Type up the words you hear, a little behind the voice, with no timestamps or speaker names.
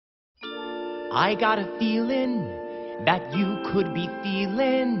I got a feeling that you could be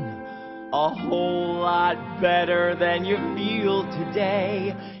feeling a whole lot better than you feel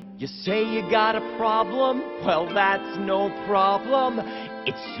today. You say you got a problem? Well, that's no problem.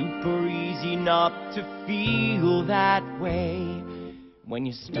 It's super easy not to feel that way. When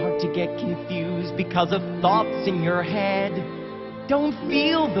you start to get confused because of thoughts in your head, don't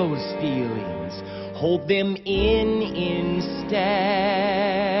feel those feelings. Hold them in instead.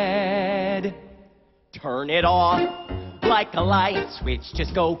 Turn it off like a light switch,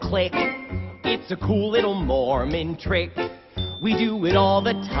 just go click. It's a cool little Mormon trick. We do it all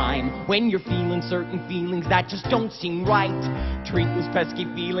the time when you're feeling certain feelings that just don't seem right. Treat those pesky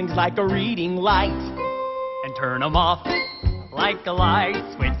feelings like a reading light and turn them off like a light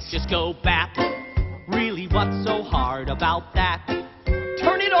switch. Just go back. Really, what's so hard about that?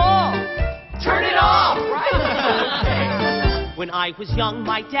 Turn it off! Turn it off! Right? When I was young,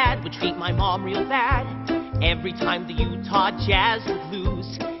 my dad would treat my mom real bad. Every time the Utah Jazz would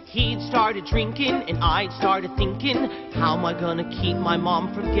lose, he'd started drinking and I'd started thinking, how am I gonna keep my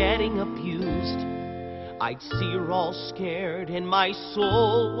mom from getting abused? I'd see her all scared and my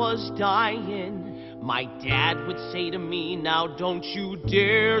soul was dying. My dad would say to me, now don't you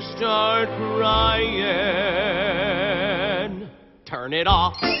dare start crying. Turn it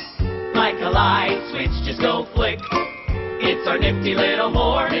off like a light switch, just go flick. It's our nifty little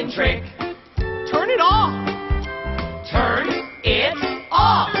Mormon trick. Turn it off. Turn it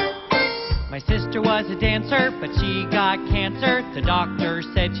off. My sister was a dancer, but she got cancer. The doctor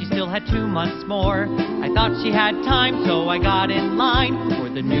said she still had 2 months more. I thought she had time, so I got in line for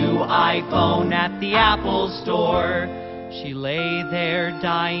the new iPhone at the Apple store. She lay there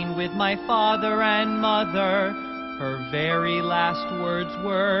dying with my father and mother. Her very last words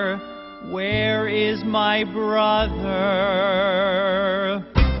were, where is my brother?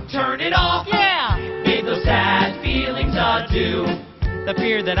 Turn it off. Yeah! Bid those sad feelings adieu. The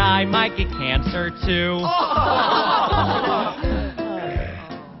fear that I might get cancer too.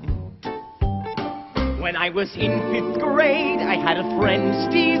 When I was in 5th grade, I had a friend,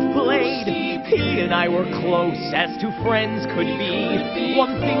 Steve Blade. He and I were close as 2 friends could be.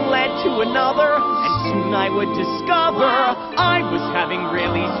 One thing led to another, and soon I would discover I was having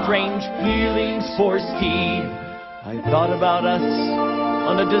really strange feelings for Steve. I thought about us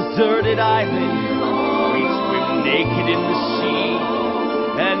on a deserted island. We'd swim naked in the sea,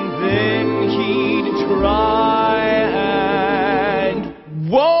 and then he'd try and...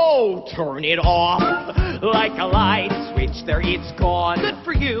 Whoa! Turn it off like a light switch. There, it's gone. Good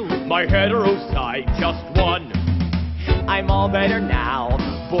for you. My hetero side just won. I'm all better now.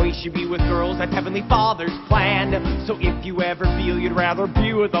 Boys should be with girls, that's Heavenly Father's plan. So if you ever feel you'd rather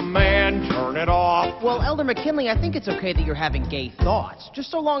be with a man, turn it off. Well, Elder McKinley, I think it's okay that you're having gay thoughts, just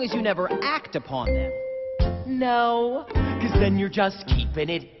so long as you never act upon them. No, cause then you're just keeping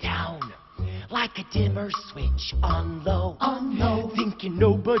it down. Like a dimmer switch on low. On low. Thinking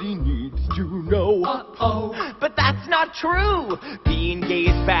nobody needs to know. Uh-oh. But that's not true. Being gay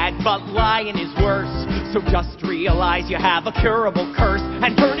is bad, but lying is worse. So just realize you have a curable curse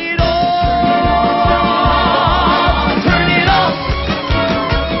and turn it off. Turn it off.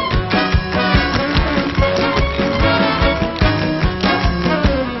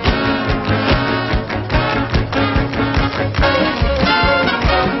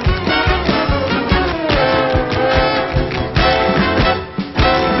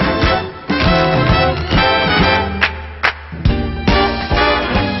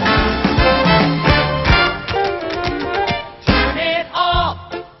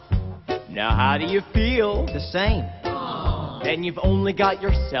 Now how do you feel? The same. Then you've only got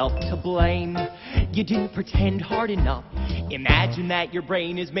yourself to blame. You didn't pretend hard enough. Imagine that your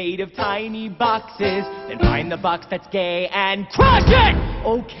brain is made of tiny boxes. Then find the box that's gay and crush it!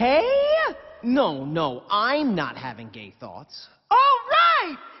 Okay? No, I'm not having gay thoughts. All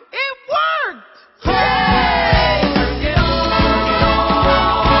right! It worked! Hooray!